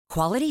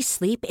Quality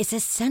sleep is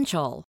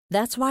essential.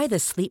 That's why the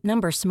Sleep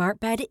Number Smart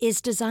Bed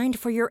is designed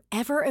for your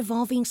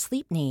ever-evolving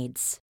sleep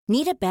needs.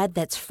 Need a bed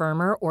that's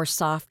firmer or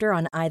softer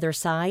on either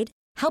side?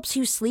 Helps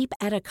you sleep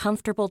at a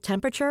comfortable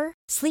temperature?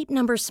 Sleep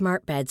Number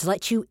Smart Beds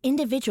let you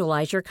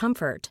individualize your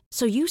comfort,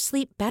 so you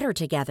sleep better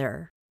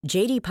together.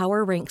 J.D.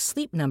 Power ranks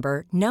Sleep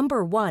Number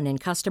number 1 in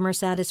customer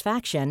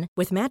satisfaction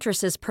with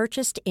mattresses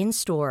purchased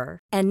in-store.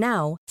 And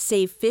now,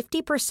 save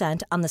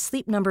 50% on the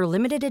Sleep Number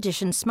Limited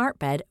Edition Smart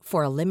Bed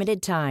for a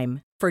limited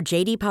time. For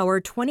J.D. Power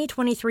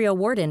 2023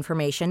 award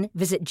information,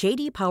 visit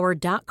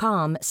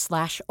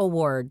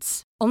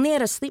jdpower.com/awards. Only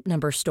at a Sleep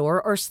Number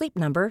store or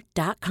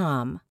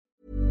sleepnumber.com.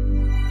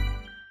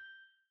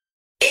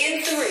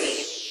 In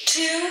 3,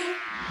 2,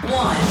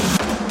 1.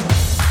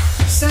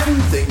 7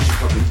 things you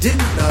probably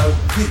didn't know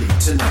you need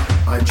to know.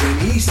 I'm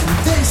Jamie East, and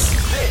this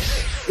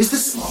is the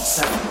Smart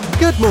 7.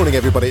 Good morning,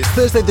 everybody. It's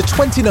Thursday, the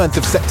 29th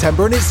of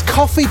September, and it's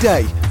Coffee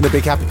Day. And a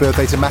big happy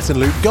birthday to Matt and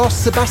Luke Goss,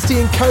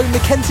 Sebastian Coe,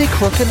 Mackenzie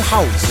Crook and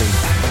Halsey.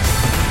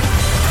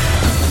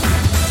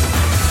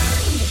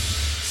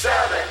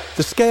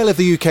 The scale of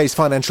the UK's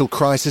financial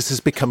crisis has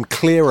become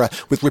clearer,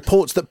 with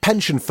reports that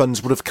pension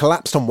funds would have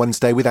collapsed on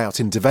Wednesday without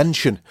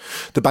intervention.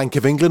 The Bank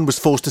of England was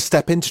forced to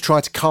step in to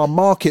try to calm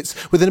markets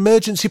with an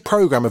emergency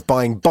programme of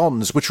buying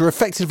bonds, which are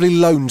effectively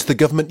loans the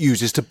government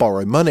uses to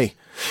borrow money.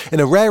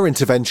 In a rare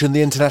intervention,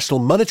 the International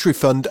Monetary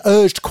Fund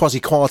urged Kwasi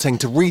Kwarteng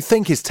to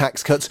rethink his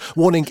tax cuts,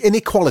 warning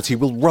inequality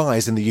will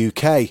rise in the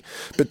UK.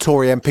 But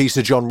Tory MP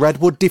Sir John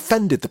Redwood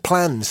defended the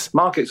plans.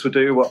 Markets will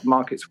do what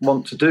markets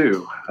want to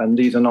do, and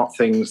these are not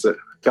things that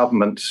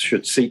governments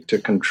should seek to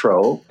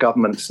control.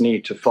 Governments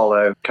need to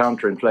follow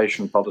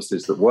counter-inflation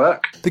policies that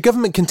work. The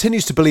government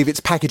continues to believe its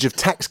package of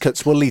tax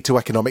cuts will lead to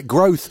economic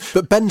growth,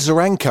 but Ben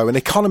Zaranko, an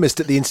economist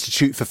at the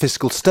Institute for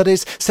Fiscal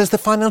Studies, says the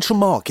financial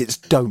markets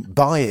don't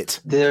buy it.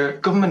 The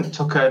government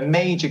took a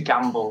major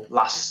gamble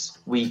last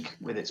week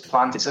with its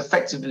plans. It's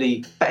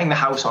effectively betting the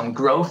house on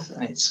growth,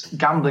 and it's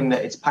gambling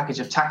that its package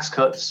of tax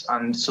cuts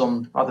and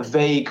some rather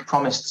vague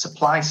promised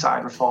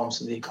supply-side reforms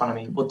to the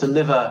economy will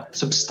deliver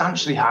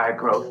substantially higher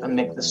growth and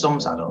make the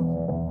sums add up.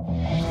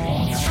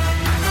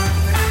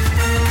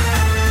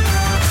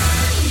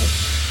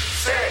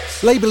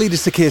 Labour leader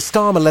Sir Keir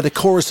Starmer led a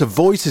chorus of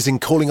voices in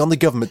calling on the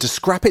government to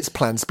scrap its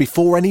plans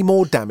before any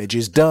more damage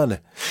is done.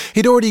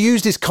 He'd already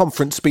used his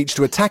conference speech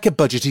to attack a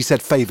budget he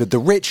said favoured the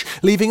rich,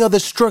 leaving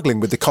others struggling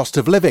with the cost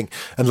of living.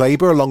 And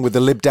Labour, along with the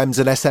Lib Dems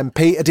and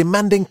SNP, are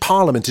demanding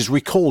Parliament is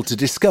recalled to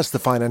discuss the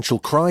financial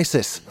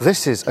crisis.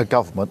 This is a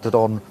government that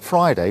on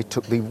Friday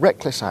took the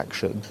reckless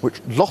action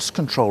which lost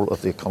control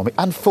of the economy.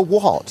 And for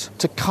what?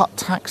 To cut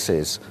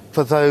taxes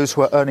for those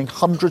who are earning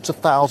hundreds of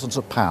thousands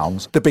of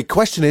pounds. The big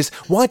question is,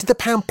 why did the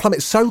pound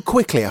plummet so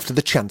quickly after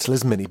the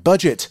Chancellor's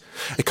mini-budget?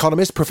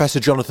 Economist Professor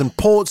Jonathan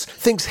Ports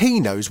thinks he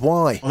knows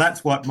why. Well,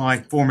 that's what my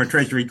former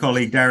Treasury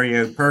colleague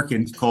Dario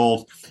Perkins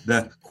called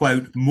the,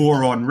 quote,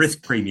 moron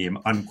risk premium,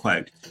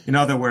 unquote. In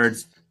other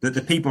words, that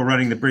the people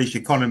running the British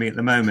economy at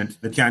the moment,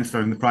 the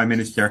Chancellor and the Prime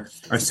Minister,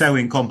 are so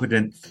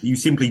incompetent that you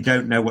simply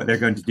don't know what they're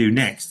going to do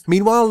next.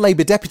 Meanwhile,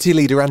 Labour Deputy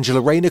Leader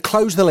Angela Rayner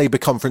closed the Labour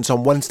conference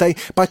on Wednesday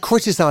by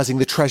criticising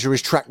the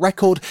Treasurer's track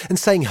record and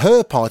saying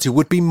her party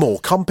would be more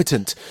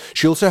competent.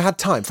 She also had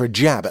time for a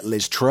jab at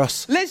Liz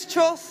Truss. Liz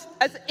Truss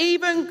has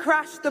even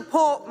crashed the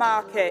pork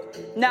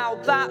market. Now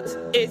that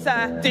is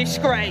a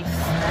disgrace.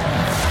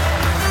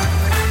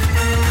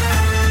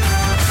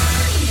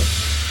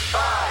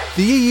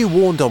 The EU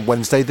warned on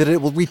Wednesday that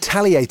it will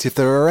retaliate if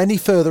there are any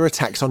further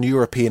attacks on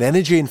European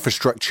energy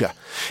infrastructure.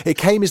 It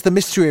came as the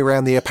mystery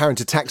around the apparent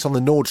attacks on the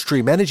Nord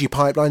Stream energy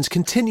pipelines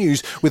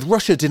continues, with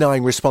Russia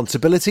denying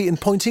responsibility and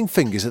pointing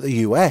fingers at the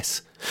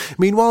US.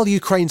 Meanwhile,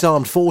 Ukraine's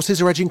armed forces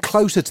are edging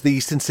closer to the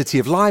eastern city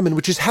of Lyman,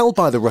 which is held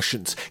by the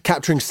Russians,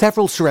 capturing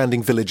several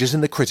surrounding villages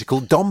in the critical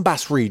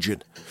Donbass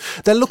region.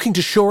 They're looking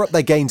to shore up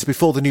their gains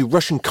before the new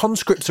Russian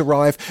conscripts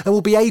arrive and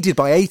will be aided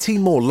by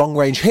 18 more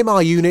long-range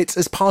HIMARS units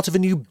as part of a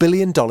new $1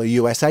 billion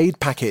US aid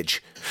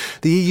package.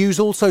 The EU's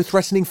also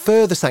threatening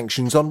further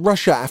sanctions on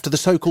Russia after the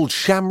so-called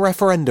sham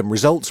referendum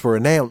results were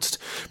announced.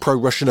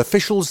 Pro-Russian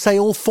officials say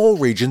all 4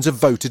 regions have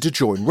voted to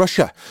join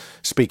Russia.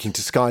 Speaking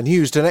to Sky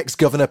News, Donetsk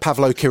Governor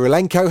Pavlo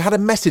Kyrylenko had a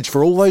message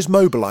for all those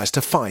mobilised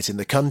to fight in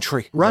the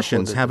country.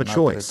 Russians have a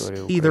choice.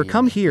 Either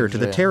come here to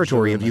the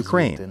territory of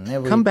Ukraine,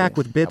 come back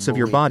with bits of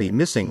your body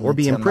missing or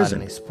be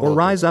imprisoned, or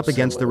rise up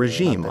against the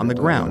regime on the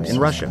ground in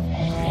Russia.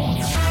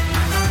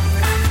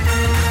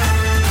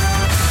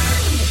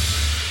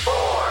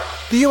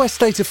 The US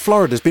state of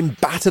Florida has been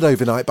battered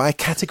overnight by a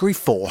Category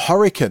 4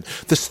 hurricane.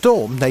 The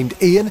storm, named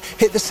Ian,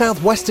 hit the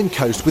southwestern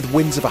coast with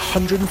winds of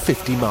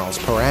 150 miles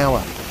per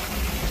hour.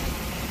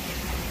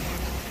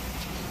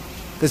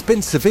 There's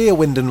been severe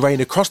wind and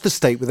rain across the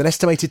state, with an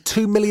estimated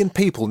 2 million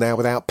people now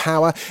without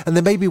power, and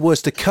there may be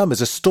worse to come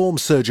as a storm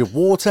surge of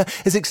water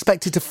is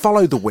expected to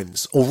follow the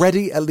winds.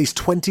 Already, at least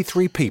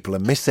 23 people are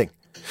missing.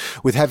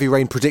 With heavy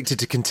rain predicted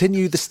to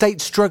continue, the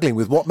state's struggling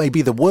with what may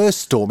be the worst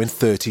storm in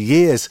 30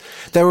 years.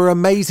 There are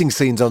amazing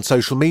scenes on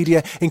social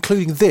media,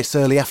 including this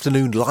early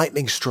afternoon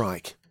lightning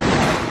strike.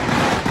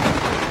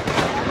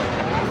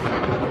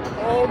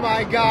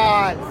 my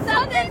God!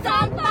 Something's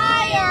on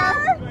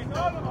fire!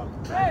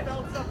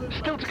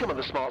 Still to come on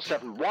the Smart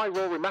 7, why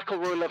Rory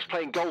McIlroy loves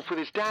playing golf with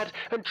his dad,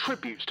 and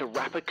tributes to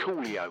rapper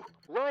Coolio.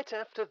 Right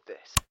after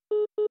this.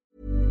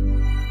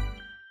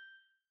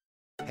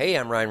 Hey,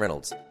 I'm Ryan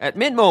Reynolds. At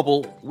Mint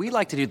Mobile, we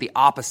like to do the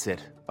opposite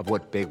of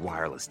what Big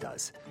Wireless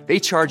does. They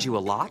charge you a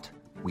lot,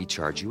 we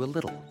charge you a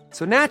little.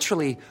 So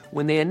naturally,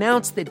 when they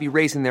announced they'd be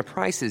raising their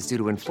prices due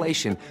to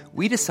inflation,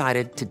 we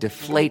decided to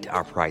deflate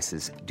our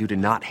prices due to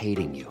not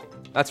hating you.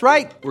 That's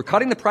right. We're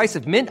cutting the price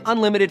of Mint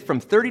Unlimited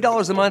from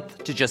 $30 a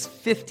month to just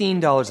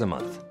 $15 a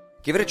month.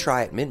 Give it a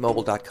try at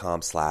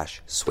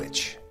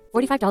mintmobile.com/switch.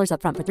 $45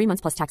 up front for 3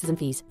 months plus taxes and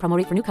fees. Promo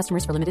rate for new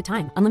customers for limited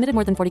time. Unlimited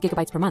more than 40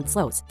 gigabytes per month.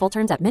 Slows full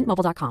terms at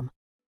mintmobile.com.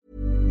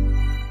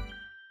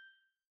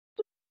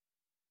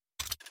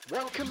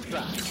 Welcome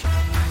back.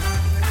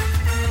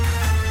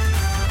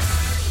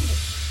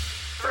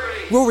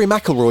 Rory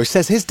McIlroy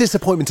says his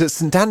disappointment at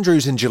St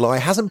Andrews in July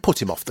hasn't put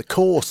him off the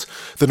course.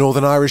 The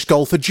Northern Irish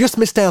golfer just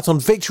missed out on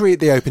victory at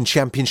the Open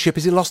Championship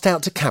as he lost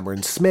out to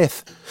Cameron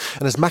Smith.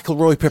 And as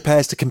McIlroy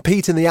prepares to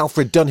compete in the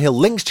Alfred Dunhill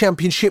Links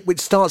Championship, which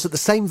starts at the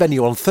same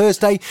venue on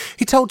Thursday,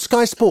 he told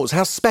Sky Sports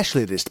how special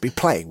it is to be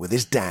playing with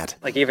his dad.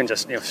 Like even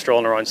just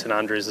strolling around St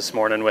Andrews this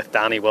morning with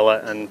Danny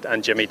Willett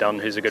and Jimmy Dunn,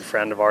 who's a good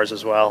friend of ours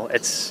as well.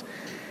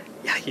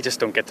 You just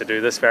don't get to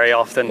do this very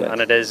often, and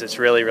it's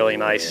really, really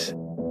nice.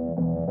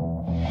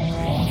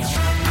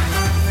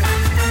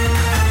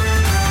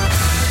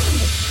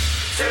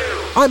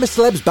 I'm a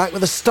Celeb's back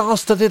with a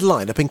star-studded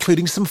lineup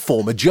including some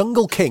former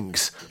Jungle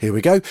Kings. Here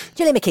we go.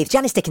 Gillian McKeith,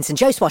 Janice Dickinson,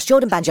 Joe Swash,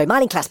 Jordan Banjo,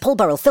 Marlene Class, Paul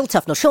Burrell, Phil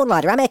Tufnell, Sean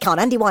Ryder, Amir Khan,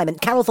 Andy Wyman,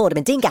 Carol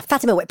Vorderman, Dean Gaff,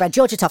 Fatima Whitbread,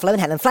 Georgia Toffolo and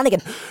Helen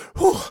Flanagan.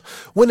 Whew.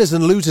 Winners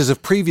and losers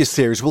of previous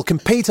series will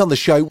compete on the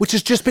show, which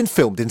has just been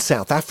filmed in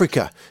South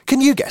Africa.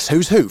 Can you guess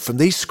who's who from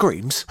these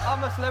screams?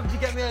 I'm a celebrity,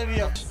 get me out of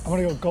here. I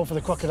want to go for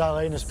the crocodile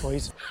anus,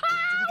 please. Did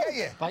you get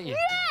you? Bite you.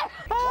 Yeah!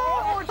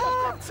 Oh,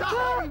 just in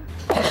time!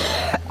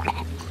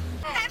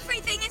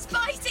 Everything is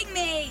biting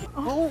me!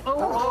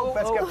 Oh,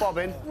 let's get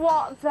bobbing.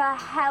 What the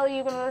hell are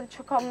you going to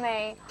chuck on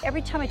me?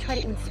 Every time I try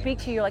to even speak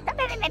to you, you're like...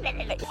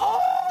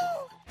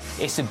 Oh!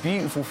 It's a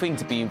beautiful thing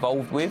to be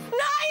involved with.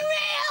 Nine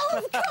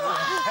reels! Come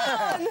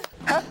on!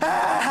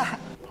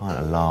 Pint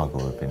of lager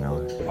would be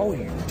nice. Oh,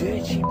 you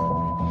dirty...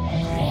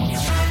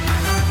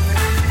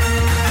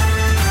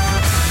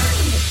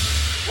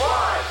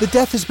 The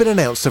death has been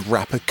announced of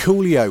rapper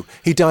Coolio.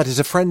 He died at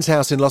a friend's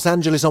house in Los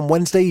Angeles on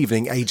Wednesday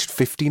evening, aged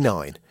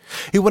 59.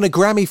 He won a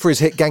Grammy for his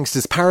hit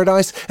Gangsta's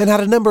Paradise and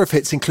had a number of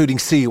hits including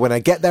See You When I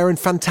Get There and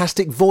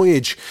Fantastic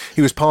Voyage.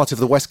 He was part of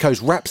the West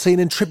Coast rap scene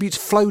and tributes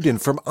flowed in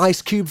from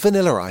Ice Cube,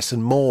 Vanilla Ice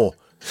and more.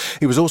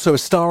 He was also a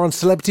star on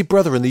Celebrity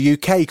Brother in the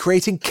UK,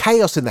 creating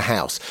chaos in the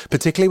house,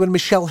 particularly when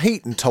Michelle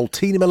Heaton told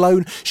Tina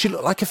Malone she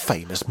looked like a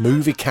famous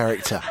movie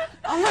character.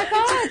 Oh my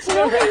God, do you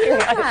know who you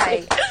look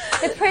like?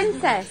 The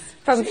princess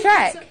from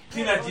Shrek.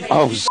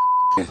 Oh,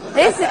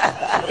 This is...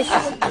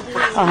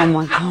 Oh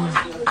my God.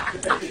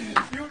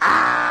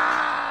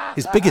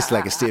 His biggest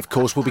legacy, of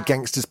course, will be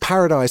Gangsta's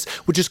Paradise,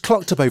 which has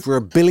clocked up over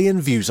 1 billion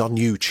views on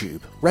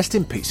YouTube. Rest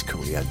in peace,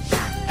 Coolio.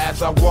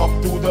 As I walk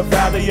through the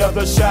valley of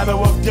the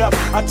shadow of death,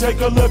 I take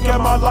a look at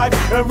my life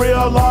and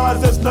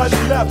realize there's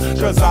nothing left.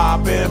 Cause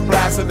I've been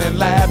blasting and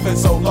laughing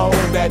so long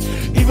that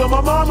even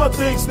my mama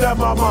thinks that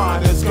my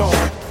mind is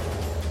gone.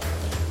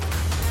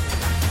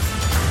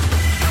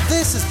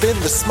 This has been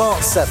The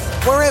Smart 7.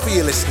 Wherever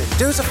you're listening,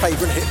 do us a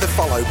favour and hit the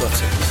follow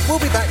button. We'll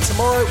be back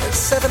tomorrow at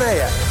 7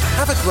 a.m.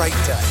 Have a great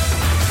day.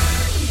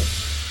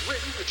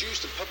 Written,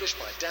 produced and published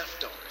by Daft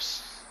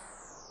Doris.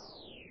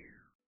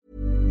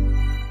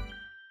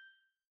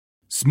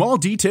 Small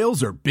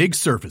details are big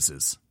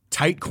surfaces.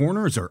 Tight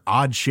corners are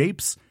odd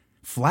shapes.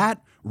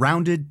 Flat,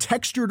 rounded,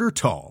 textured, or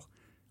tall.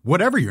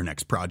 Whatever your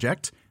next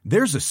project,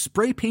 there's a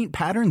spray paint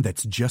pattern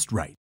that's just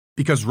right.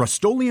 Because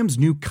Rust-Oleum's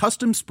new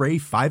Custom Spray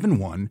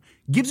 5-in-1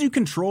 gives you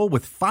control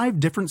with 5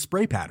 different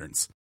spray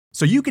patterns.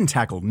 So you can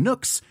tackle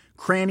nooks,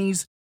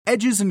 crannies,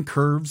 edges, and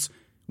curves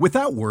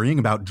without worrying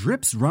about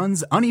drips,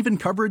 runs, uneven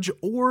coverage,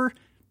 or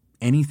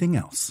anything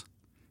else.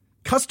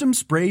 Custom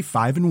Spray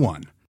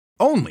 5-in-1.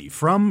 Only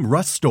from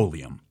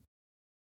Rust-Oleum.